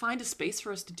find a space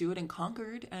for us to do it in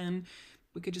Concord, and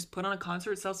we could just put on a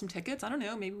concert, sell some tickets. I don't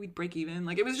know, maybe we'd break even.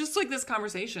 Like it was just like this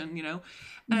conversation, Mhm.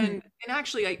 And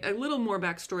actually, a little more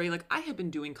backstory. Like I had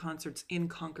been doing concerts in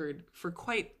Concord for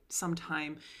quite some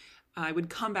time. I would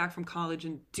come back from college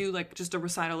and do like just a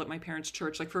recital at my parents'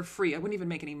 church, like for free. I wouldn't even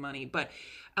make any money. But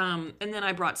and then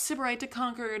I brought Sybarite to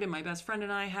Concord, and my best friend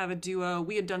and I have a duo.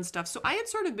 We had done stuff, so I had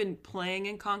sort of been playing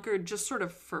in Concord just sort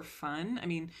of for fun. I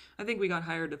mean, I think we got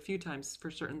hired a few times for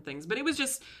certain things, but it was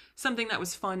just something that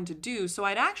was fun to do. So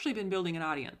I'd actually been building an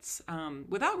audience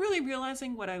without really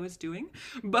realizing what I was doing.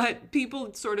 But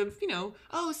people sort of,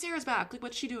 oh, Sarah's back. Like,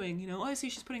 what's she doing? Oh, I see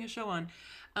she's putting a show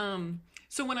on.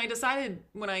 So when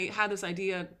I had this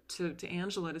idea to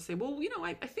Angela to say, well,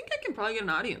 I think I can probably get an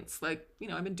audience. Like,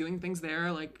 I've been doing things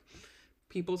there. Like,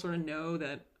 people sort of know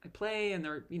that I play and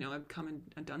they're, I've come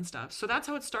and done stuff. So that's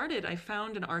how it started. I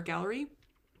found an art gallery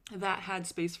that had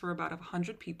space for about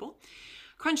 100 people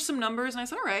crunched some numbers, and I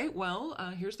said, all right, well,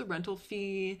 here's the rental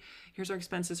fee, here's our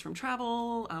expenses from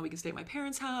travel, we can stay at my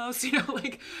parents' house,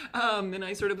 and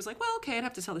I sort of was like, well, okay, I'd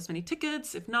have to sell this many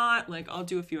tickets. If not, like, I'll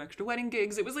do a few extra wedding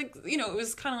gigs. It was like, it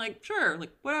was kind of like, sure,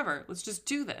 like, whatever, let's just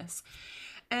do this.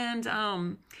 And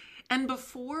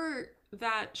before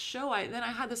that show, I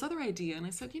had this other idea, and I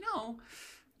said,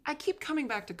 I keep coming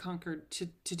back to Concord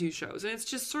to do shows, and it's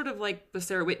just sort of like the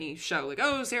Sarah Whitney show, like,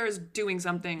 oh, Sarah's doing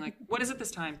something, like, what is it this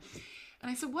time? And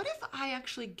I said, what if I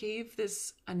actually gave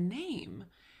this a name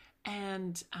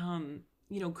and,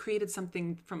 created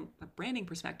something from a branding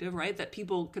perspective, right? That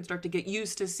people could start to get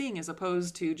used to seeing, as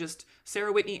opposed to just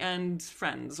Sarah Whitney and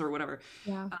Friends or whatever.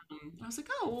 Yeah. I was like,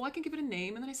 oh, well, I can give it a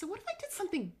name. And then I said, what if I did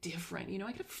something different?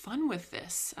 I could have fun with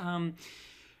this.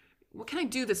 What can I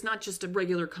do that's not just a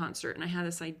regular concert? And I had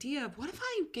this idea of, what if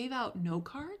I gave out note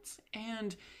cards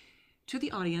and to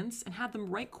the audience and had them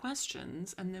write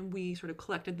questions, and then we sort of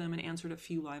collected them and answered a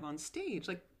few live on stage?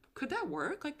 Like, could that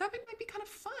work? Like, that might be kind of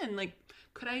fun. Like,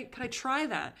 could I try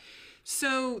that?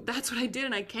 So that's what I did,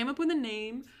 and I came up with a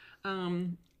name,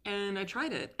 and I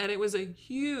tried it, and it was a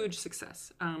huge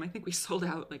success. I think we sold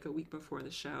out like a week before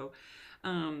the show.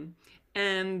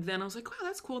 And then I was like, wow,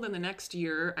 that's cool. Then the next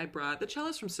year I brought the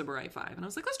cellist from Sybarite 5, and I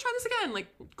was like, let's try this again.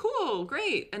 Like, cool,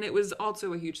 great. And it was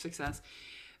also a huge success.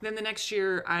 Then the next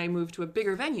year I moved to a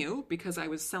bigger venue because I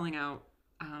was selling out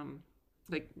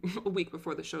like a week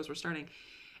before the shows were starting.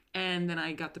 And then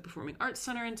I got the Performing Arts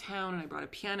Center in town, and I brought a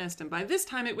pianist. And by this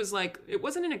time it was like, it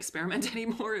wasn't an experiment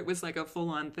anymore. It was like a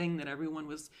full-on thing that everyone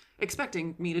was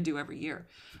expecting me to do every year.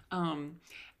 And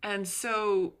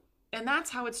that's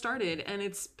how it started. And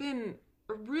it's been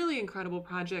a really incredible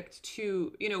project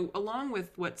to, along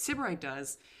with what Sybarite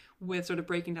does with sort of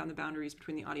breaking down the boundaries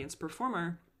between the audience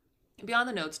performer. Beyond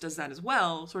the Notes does that as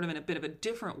well, sort of in a bit of a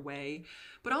different way,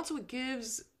 but also it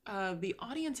gives the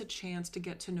audience a chance to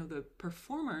get to know the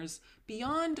performers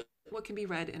beyond what can be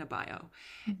read in a bio.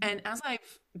 Mm-hmm. And as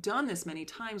I've done this many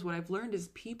times, what I've learned is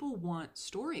people want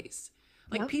stories.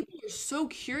 Like, people are so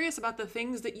curious about the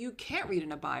things that you can't read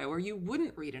in a bio, or you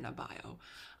wouldn't read in a bio.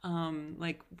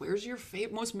 Like, where's your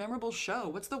most memorable show?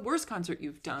 What's the worst concert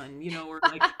you've done? Or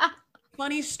like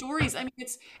funny stories. I mean,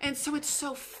 it's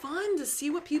so fun to see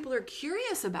what people are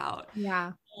curious about.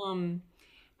 Yeah. And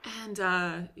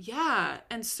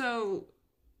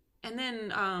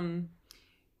then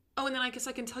I guess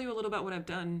I can tell you a little about what I've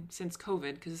done since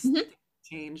COVID, because things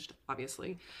changed,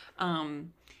 obviously.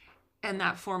 And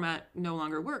that format no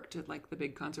longer worked at like the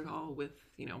big concert hall with,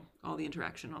 all the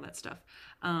interaction, all that stuff.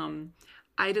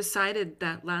 I decided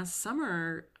that last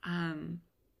summer,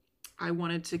 I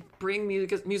wanted to bring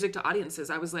music to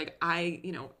audiences. I was like, I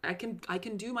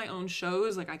can do my own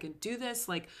shows. Like, I can do this.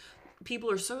 Like, people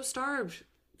are so starved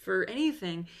for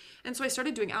anything. And so I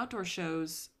started doing outdoor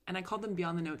shows, and I called them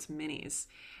Beyond the Notes minis.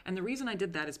 And the reason I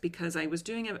did that is because I was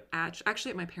doing it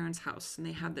actually at my parents' house, and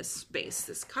they had this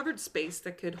covered space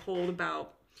that could hold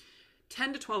about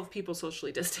 10 to 12 people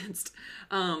socially distanced.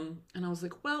 And I was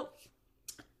like, well,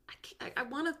 I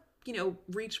want to,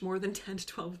 reach more than 10 to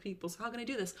 12 people. So how can I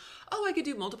do this? Oh, I could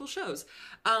do multiple shows.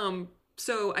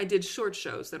 So I did short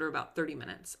shows that are about 30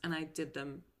 minutes, and I did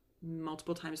them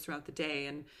multiple times throughout the day.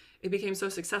 And it became so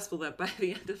successful that by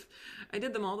the end of, I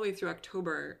did them all the way through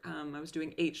October. I was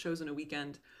doing 8 shows in a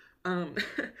weekend. So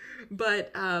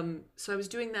I was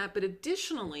doing that, but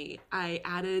additionally I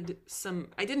added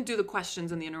I didn't do the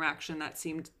questions and the interaction. That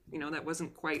seemed, that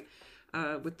wasn't quite,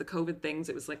 with the COVID things.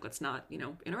 It was like, let's not,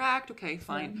 interact. Okay,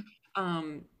 fine. Yeah.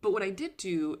 But what I did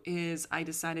do is I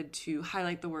decided to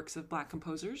highlight the works of Black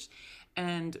composers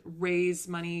and raise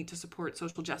money to support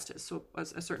social justice. So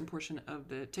a certain portion of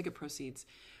the ticket proceeds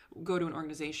go to an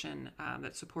organization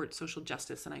that supports social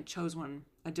justice. And I chose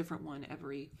a different one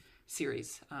every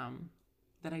series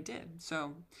that I did.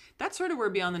 So that's sort of where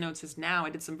Beyond the Notes is now. I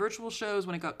did some virtual shows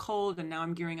when it got cold, and now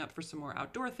I'm gearing up for some more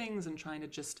outdoor things and trying to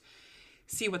just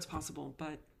see what's possible.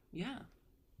 But yeah.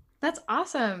 That's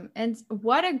awesome. And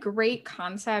what a great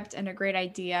concept and a great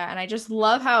idea. And I just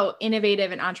love how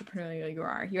innovative and entrepreneurial you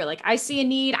are. You're like, I see a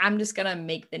need, I'm just going to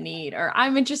make the need, or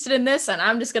I'm interested in this and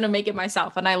I'm just going to make it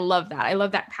myself. And I love that. I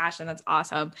love that passion. That's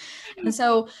awesome. And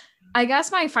so I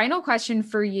guess my final question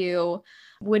for you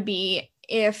would be,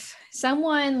 if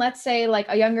someone, let's say like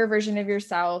a younger version of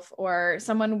yourself, or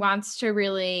someone wants to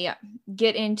really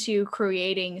get into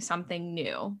creating something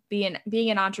new, being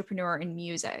an entrepreneur in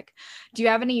music, do you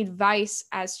have any advice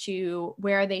as to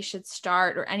where they should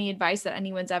start, or any advice that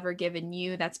anyone's ever given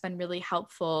you that's been really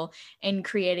helpful in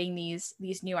creating these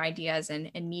new ideas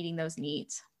and meeting those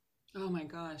needs? Oh my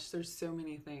gosh, there's so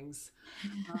many things.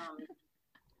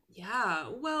 Yeah,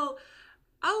 well,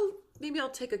 I'll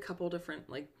take a couple different,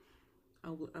 like,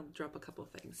 I'll drop a couple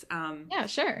things. Yeah,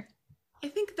 sure. I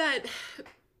think that,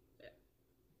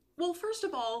 well, first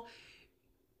of all,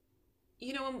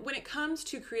 when it comes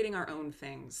to creating our own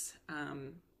things,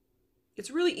 it's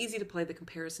really easy to play the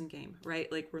comparison game,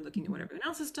 right? Like, we're looking at what everyone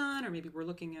else has done, or maybe we're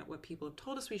looking at what people have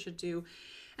told us we should do.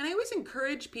 And I always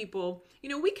encourage people,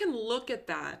 we can look at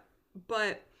that,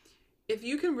 but if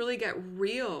you can really get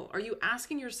real, are you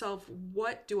asking yourself,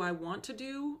 what do I want to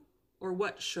do, or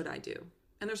what should I do?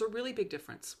 And there's a really big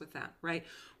difference with that, right?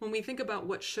 When we think about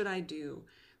what should I do,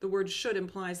 the word should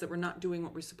implies that we're not doing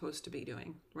what we're supposed to be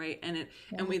doing, right? And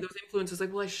those influences,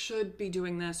 like, well, I should be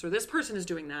doing this, or this person is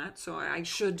doing that, so I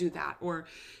should do that, or,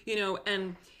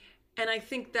 and I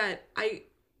think that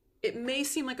it may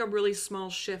seem like a really small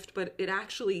shift, but it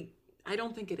actually, I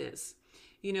don't think it is.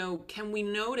 Can we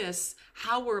notice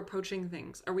how we're approaching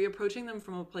things? Are we approaching them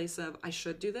from a place of, I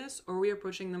should do this, or are we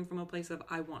approaching them from a place of,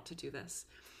 I want to do this?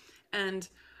 And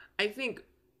I think,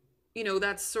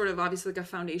 that's sort of obviously like a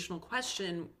foundational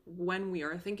question when we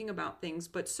are thinking about things,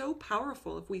 but so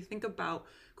powerful if we think about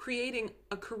creating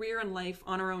a career and life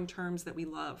on our own terms that we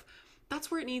love.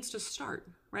 That's where it needs to start,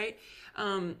 right?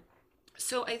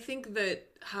 So I think that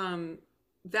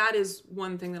that is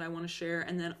one thing that I want to share.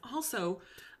 And then also,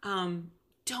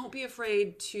 don't be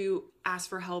afraid to ask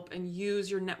for help and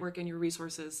use your network and your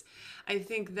resources. I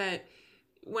think that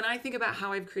when I think about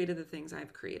how I've created the things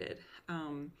I've created,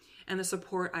 and the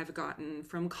support I've gotten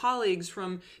from colleagues,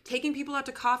 from taking people out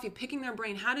to coffee, picking their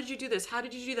brain, how did you do this? How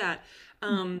did you do that?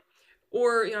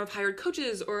 Or, I've hired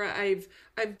coaches, or I've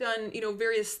done,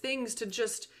 various things to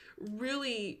just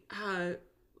really,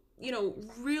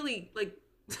 really, like,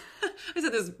 I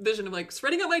said this vision of, like,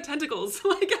 spreading out my tentacles,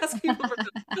 like, ask people for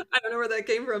I don't know where that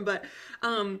came from, but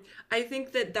I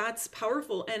think that that's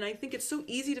powerful. And I think it's so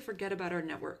easy to forget about our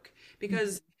network,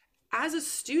 because as a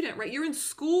student, right, you're in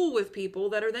school with people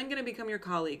that are then going to become your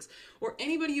colleagues, or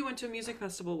anybody you went to a music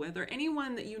festival with, or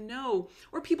anyone that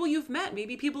or people you've met,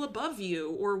 maybe people above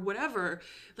you or whatever.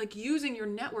 Like, using your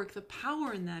network, the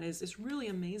power in that is really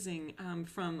amazing,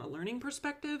 from a learning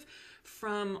perspective,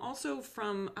 from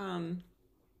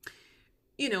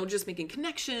just making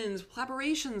connections,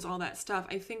 collaborations, all that stuff.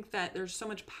 I think that there's so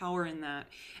much power in that,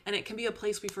 and it can be a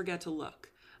place we forget to look,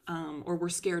 or we're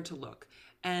scared to look.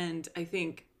 And I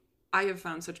think I have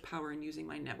found such power in using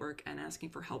my network and asking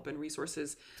for help and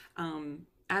resources,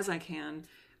 as I can,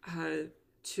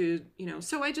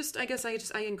 so I guess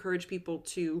I encourage people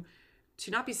to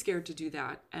not be scared to do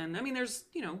that. And I mean, there's,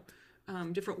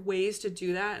 different ways to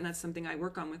do that, and that's something I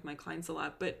work on with my clients a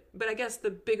lot. But I guess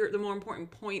the more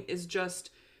important point is just,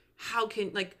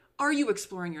 are you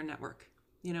exploring your network?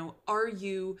 Are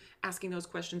you asking those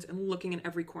questions and looking in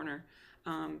every corner?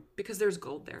 Because there's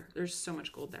gold there. There's so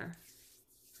much gold there.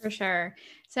 For sure.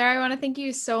 Sarah, I want to thank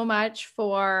you so much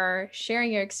for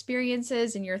sharing your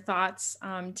experiences and your thoughts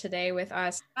today with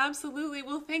us. Absolutely.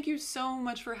 Well, thank you so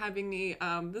much for having me.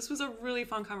 This was a really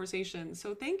fun conversation.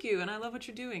 So thank you. And I love what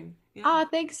you're doing. Yeah.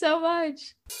 Thanks so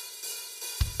much.